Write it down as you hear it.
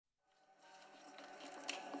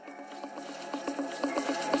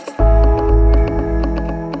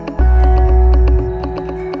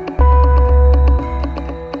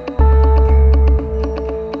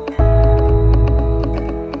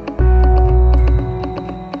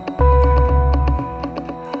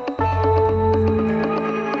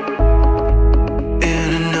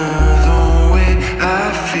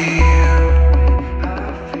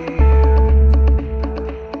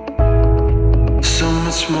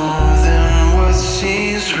more than what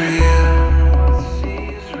seems real.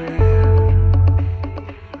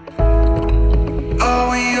 All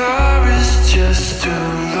we are is just two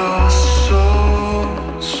lost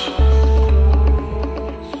souls,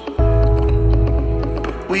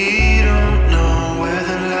 but we don't know where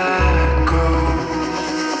the light goes.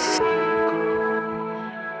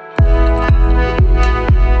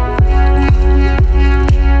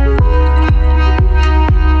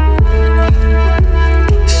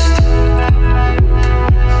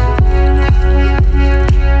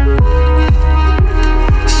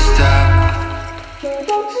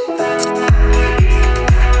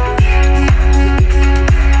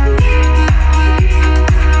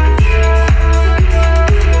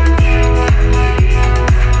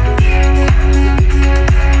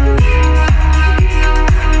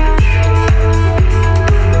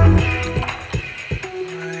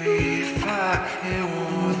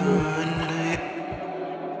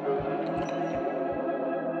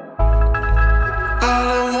 All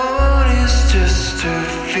I want is just to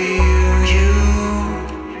feel you.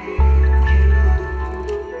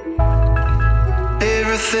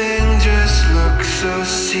 Everything just looks so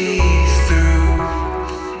see-through.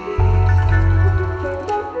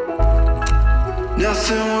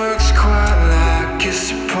 Nothing